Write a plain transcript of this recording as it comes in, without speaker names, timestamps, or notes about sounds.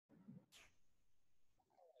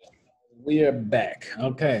We are back.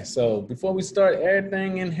 Okay, so before we start,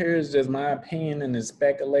 everything in here is just my opinion and it's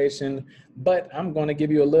speculation, but I'm going to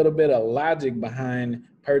give you a little bit of logic behind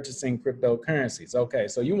purchasing cryptocurrencies. Okay,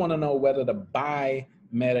 so you want to know whether to buy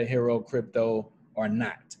MetaHero crypto or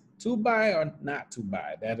not. To buy or not to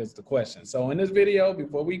buy? That is the question. So in this video,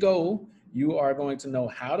 before we go, you are going to know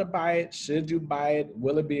how to buy it. Should you buy it?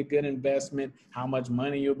 Will it be a good investment? How much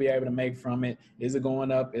money you'll be able to make from it? Is it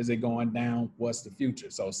going up? Is it going down? What's the future?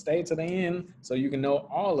 So stay to the end so you can know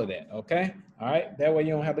all of that, okay? All right, that way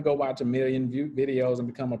you don't have to go watch a million videos and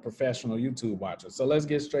become a professional YouTube watcher. So let's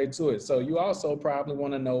get straight to it. So you also probably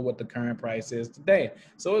want to know what the current price is today.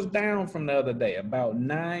 So it's down from the other day, about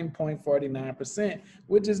 9.49%,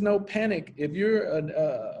 which is no panic. If you're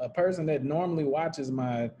a person that normally watches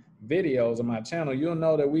my videos on my channel, you'll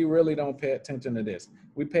know that we really don't pay attention to this.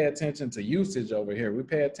 We pay attention to usage over here. We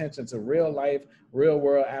pay attention to real life, real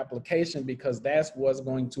world application, because that's what's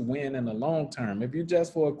going to win in the long term. If you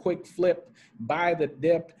just for a quick flip, buy the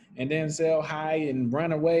dip and then sell high and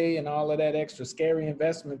run away and all of that extra scary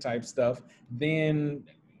investment type stuff, then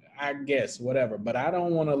I guess whatever. But I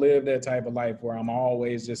don't want to live that type of life where I'm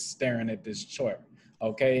always just staring at this chart,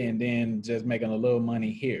 okay, and then just making a little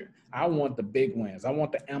money here. I want the big wins. I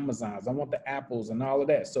want the Amazons. I want the Apples and all of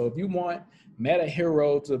that. So if you want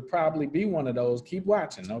MetaHero to probably be one of those, keep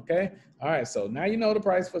watching, okay? All right, so now you know the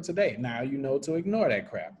price for today. Now you know to ignore that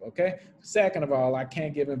crap, okay? Second of all, I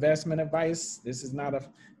can't give investment advice. This is not a,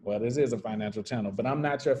 well, this is a financial channel, but I'm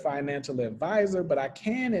not your financial advisor, but I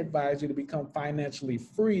can advise you to become financially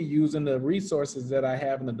free using the resources that I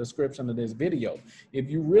have in the description of this video. If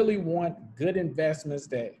you really want good investments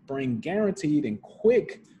that bring guaranteed and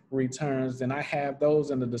quick returns, then I have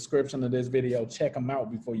those in the description of this video. Check them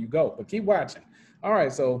out before you go, but keep watching. All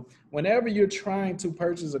right, so whenever you're trying to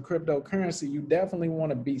purchase a cryptocurrency, you definitely want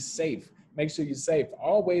to be safe. Make sure you're safe.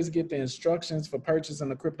 Always get the instructions for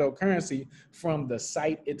purchasing a cryptocurrency from the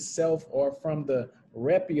site itself or from the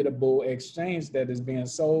reputable exchange that is being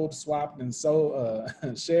sold, swapped, and so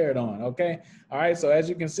shared on, okay? All right, so as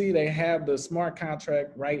you can see, they have the smart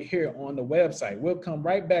contract right here on the website. We'll come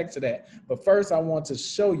right back to that. But first, I want to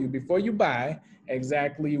show you, before you buy,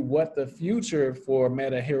 exactly what the future for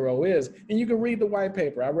MetaHero is. And you can read the white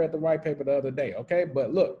paper. I read the white paper the other day, okay?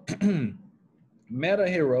 But look,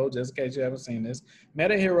 MetaHero, just in case you haven't seen this,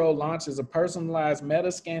 MetaHero launches a personalized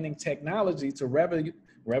meta scanning technology to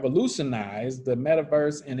revolutionize the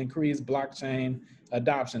metaverse and increase blockchain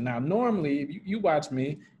adoption. Now, normally, if you watch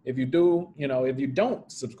me, if you do, if you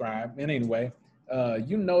don't subscribe in any way,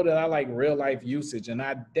 you know that I like real life usage, and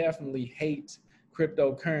I definitely hate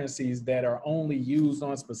cryptocurrencies that are only used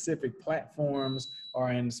on specific platforms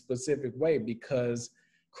or in a specific way, because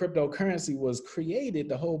cryptocurrency was created,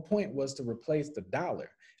 the whole point was to replace the dollar.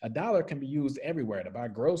 A dollar can be used everywhere to buy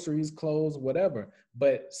groceries, clothes, whatever,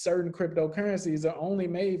 but certain cryptocurrencies are only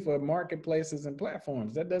made for marketplaces and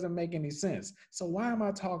platforms. That doesn't make any sense. So why am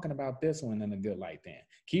I talking about this one in a good light then?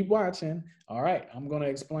 Keep watching. All right, I'm going to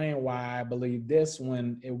explain why I believe this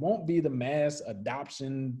one, it won't be the mass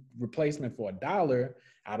adoption replacement for a dollar,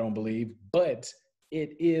 I don't believe, but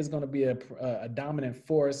it is going to be a dominant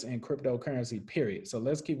force in cryptocurrency, period. So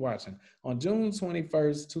let's keep watching. On June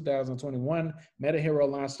 21st, 2021, MetaHero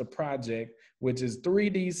launched a project, which is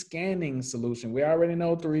 3D scanning solution. We already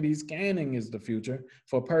know 3D scanning is the future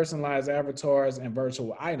for personalized avatars and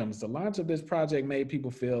virtual items. The launch of this project made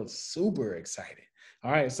people feel super excited. All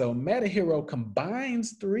right, so MetaHero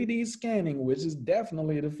combines 3D scanning, which is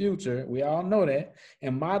definitely the future, we all know that,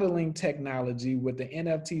 and modeling technology with the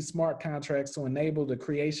NFT smart contracts to enable the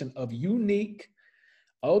creation of unique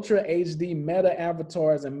Ultra HD meta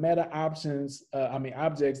avatars and meta objects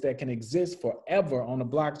that can exist forever on the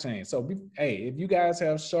blockchain. So, hey, if you guys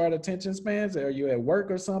have short attention spans or you're at work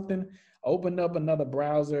or something, open up another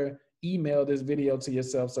browser, email this video to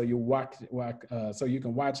yourself so you so you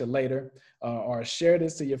can watch it later, or share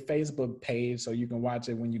this to your Facebook page so you can watch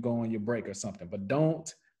it when you go on your break or something. But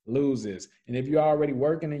don't lose this. And if you're already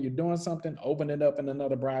working and you're doing something, open it up in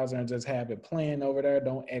another browser and just have it playing over there.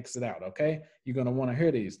 Don't exit out, okay? You're gonna wanna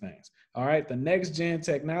hear these things. All right, the next gen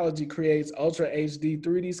technology creates Ultra HD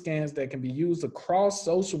 3D scans that can be used across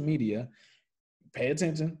social media. Pay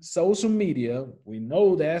attention, social media, we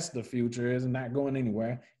know that's the future, is not going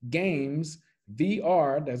anywhere. Games,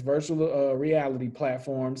 VR, that's virtual reality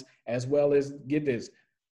platforms, as well as, get this,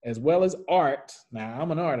 as well as art. Now,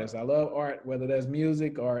 I'm an artist. I love art, whether that's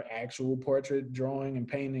music or actual portrait drawing and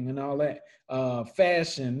painting and all that.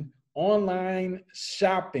 Fashion, online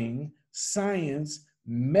shopping, science,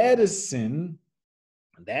 medicine,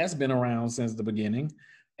 that's been around since the beginning,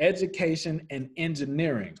 education, and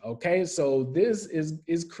engineering. Okay, so this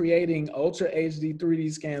is creating ultra HD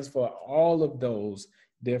 3D scans for all of those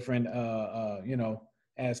different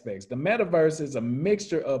aspects. The metaverse is a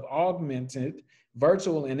mixture of augmented,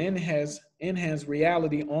 virtual, and enhanced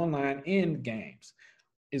reality online in games.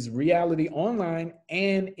 Is reality online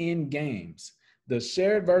and in games. The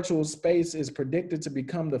shared virtual space is predicted to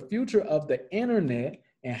become the future of the internet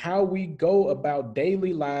and how we go about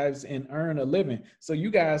daily lives and earn a living. So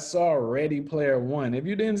you guys saw Ready Player One. If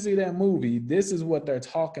you didn't see that movie, this is what they're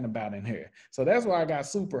talking about in here. So that's why I got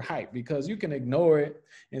super hyped, because you can ignore it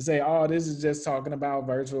and say, oh, this is just talking about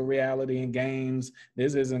virtual reality and games.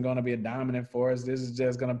 This isn't going to be a dominant force. This is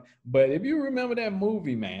just going to, but if you remember that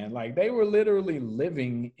movie, man, like they were literally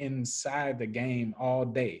living inside the game all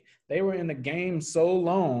day. They were in the game so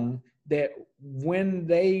long that when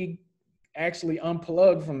they actually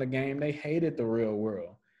unplugged from the game, they hated the real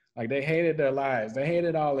world. Like they hated their lives. They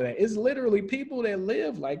hated all of that. It's literally people that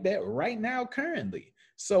live like that right now currently.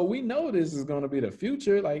 So we know this is going to be the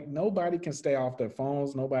future. Like nobody can stay off their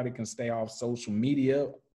phones. Nobody can stay off social media.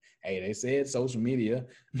 Hey, they said social media.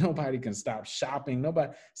 Nobody can stop shopping.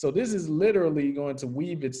 Nobody. So this is literally going to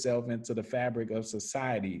weave itself into the fabric of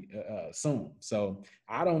society soon. So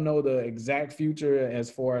I don't know the exact future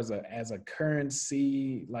as far as a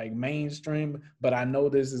currency like mainstream, but I know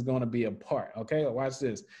this is going to be a part. Okay, watch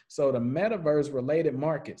this. So the metaverse related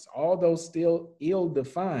markets, although still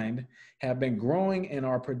ill-defined, have been growing and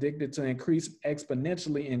are predicted to increase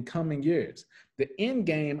exponentially in coming years. The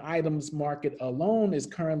in-game items market alone is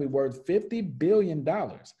currently worth $50 billion,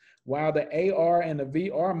 while the AR and the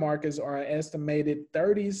VR markets are estimated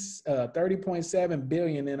 30.7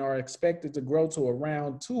 billion and are expected to grow to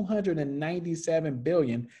around 297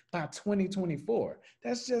 billion by 2024.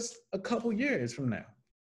 That's just a couple years from now.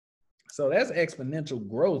 So that's exponential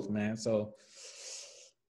growth, man. So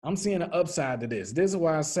I'm seeing an upside to this. This is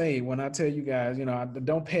why I say when I tell you guys,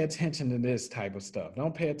 don't pay attention to this type of stuff.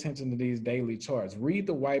 Don't pay attention to these daily charts. Read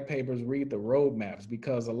the white papers, read the roadmaps,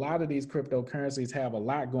 because a lot of these cryptocurrencies have a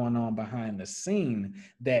lot going on behind the scene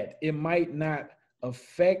that it might not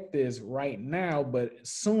affect this right now, but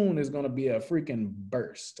soon is going to be a freaking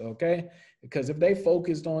burst, okay? Because if they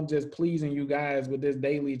focused on just pleasing you guys with this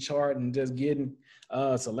daily chart and just getting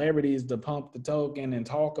celebrities to pump the token and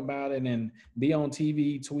talk about it and be on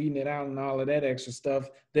TV tweeting it out and all of that extra stuff,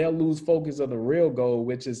 they'll lose focus of the real goal,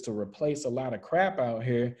 which is to replace a lot of crap out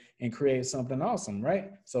here and create something awesome,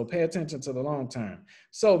 right? So pay attention to the long term.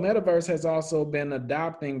 So Metaverse has also been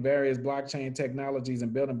adopting various blockchain technologies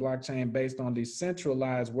and building blockchain based on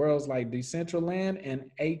decentralized worlds like Decentraland and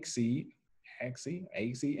Axie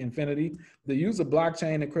Infinity. The use of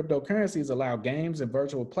blockchain and cryptocurrencies allow games and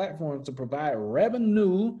virtual platforms to provide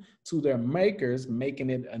revenue to their makers,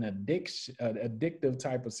 making it an addictive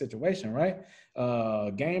type of situation, right?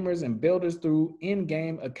 Gamers and builders through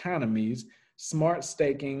in-game economies, smart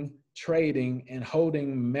staking, trading, and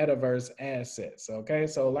holding metaverse assets. Okay,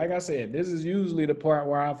 so like I said, this is usually the part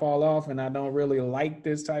where I fall off and I don't really like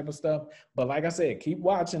this type of stuff. But like I said, keep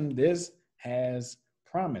watching. This has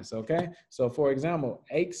promise, okay? So for example,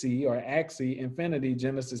 Axie Infinity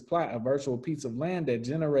Genesis plot, a virtual piece of land that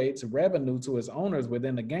generates revenue to its owners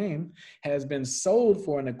within the game, has been sold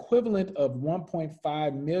for an equivalent of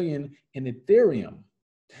 1.5 million in Ethereum.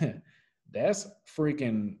 That's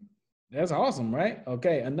awesome, right?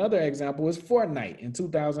 Okay, another example is Fortnite in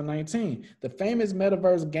 2019. The famous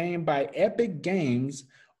metaverse game by Epic Games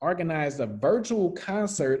organized a virtual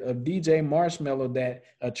concert of DJ Marshmello that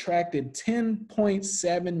attracted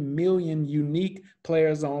 10.7 million unique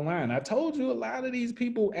players online. I told you a lot of these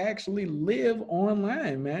people actually live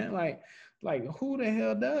online, man. Like who the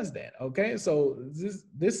hell does that? Okay, so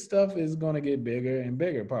this stuff is gonna get bigger and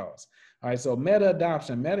bigger, pause. All right, so meta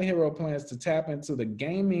adoption. MetaHero plans to tap into the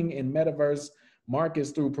gaming and metaverse markets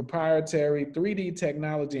through proprietary 3D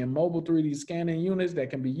technology and mobile 3D scanning units that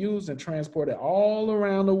can be used and transported all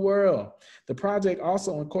around the world. The project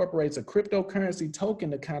also incorporates a cryptocurrency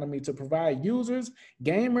token economy to provide users,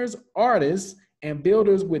 gamers, artists, and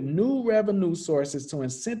builders with new revenue sources to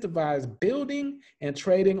incentivize building and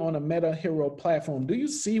trading on a MetaHero platform. Do you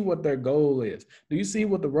see what their goal is? Do you see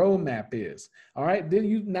what the roadmap is? All right, then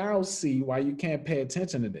you now see why you can't pay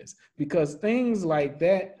attention to this, because things like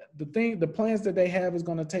that, the plans that they have is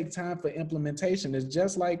going to take time for implementation. It's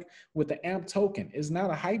just like with the AMP token. It's not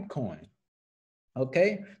a hype coin.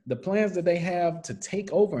 Okay, the plans that they have to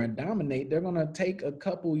take over and dominate, they're going to take a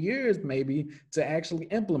couple years maybe to actually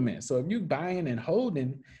implement. So if you buying and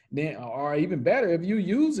holding, then, or even better, if you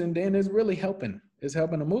using, then it's really helping. It's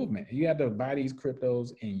helping the movement. You have to buy these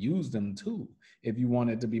cryptos and use them too. if you want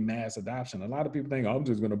it to be mass adoption. A lot of people think, oh, I'm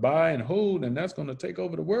just going to buy and hold and that's going to take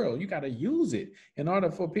over the world. You got to use it in order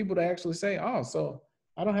for people to actually say, oh, so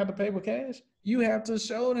I don't have to pay with cash. You have to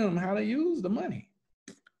show them how to use the money.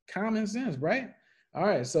 Common sense, right? All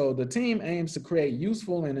right, so the team aims to create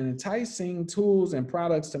useful and enticing tools and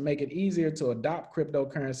products to make it easier to adopt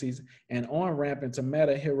cryptocurrencies and on-ramp into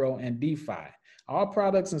MetaHero and DeFi. All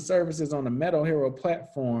products and services on the MetaHero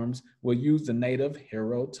platforms will use the native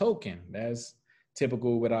Hero token. That's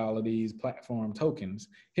typical with all of these platform tokens.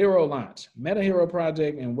 Hero launch. MetaHero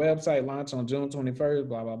project and website launch on June 21st,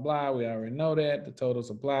 blah, blah, blah. We already know that, the total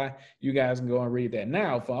supply. You guys can go and read that.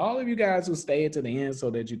 Now, for all of you guys who stayed to the end so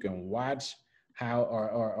that you can watch how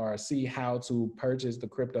or see how to purchase the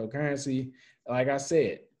cryptocurrency, like I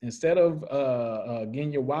said, instead of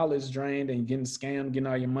getting your wallets drained and getting scammed, getting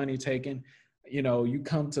all your money taken, you know, you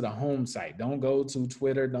come to the home site. Don't go to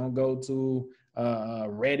Twitter. Don't go to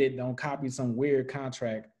Reddit. Don't copy some weird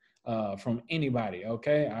contract from anybody.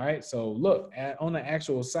 Okay. All right. So look on the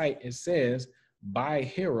actual site, it says buy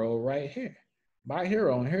Hero right here. Buy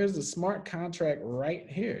Hero. And here's the smart contract right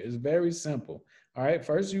here. It's very simple. All right.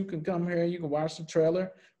 First, you can come here. You can watch the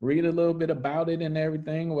trailer, read a little bit about it and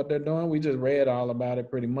everything, what they're doing. We just read all about it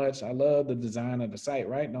pretty much. I love the design of the site,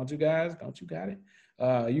 right? Don't you guys? Don't you got it?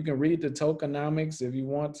 You can read the tokenomics if you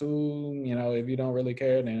want to, you know, if you don't really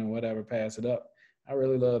care, then whatever, pass it up. I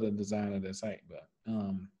really love the design of the site, but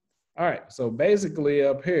all right. So basically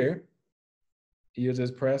up here, you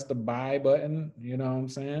just press the buy button, you know what I'm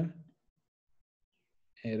saying?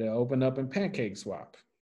 It'll open up in Pancake Swap.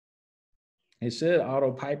 It should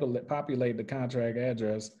auto-populate the contract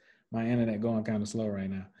address. My internet going kind of slow right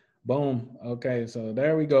now. Boom. Okay, so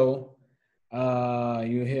there we go.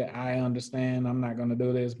 You hit I understand. I'm not going to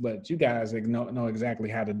do this, but you guys know exactly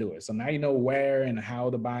how to do it. So now you know where and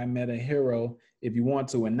how to buy MetaHero if you want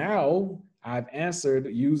to. And now I've answered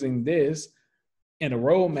using this in a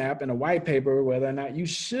roadmap and a white paper whether or not you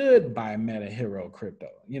should buy MetaHero crypto.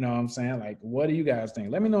 You know what I'm saying? Like, what do you guys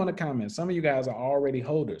think? Let me know in the comments. Some of you guys are already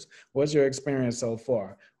holders. What's your experience so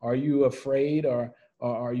far? Are you afraid or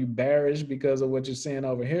are you bearish because of what you're seeing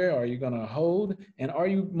over here? Are you going to hold? And are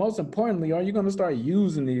you, most importantly, are you going to start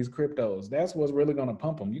using these cryptos? That's what's really going to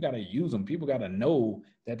pump them. You got to use them. People got to know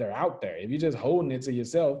that they're out there. If you're just holding it to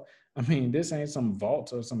yourself, I mean, this ain't some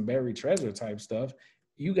vault or some buried treasure type stuff.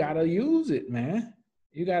 You got to use it, man.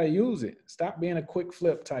 You got to use it. Stop being a quick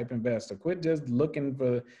flip type investor. Quit just looking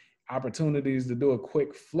for opportunities to do a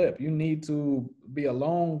quick flip. You need to be a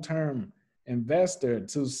long-term investor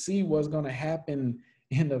to see what's going to happen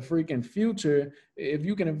in the freaking future. If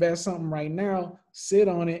you can invest something right now, sit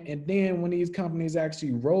on it, and then when these companies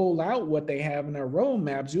actually roll out what they have in their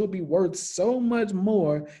roadmaps, you'll be worth so much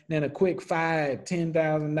more than a quick $5,000,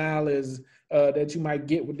 $10,000 that you might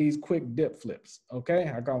get with these quick dip flips.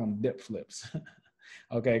 Okay, I call them dip flips.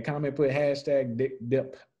 Okay, comment, put hashtag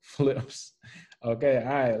dip flips. Okay,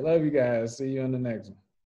 all right, love you guys. See you in the next one.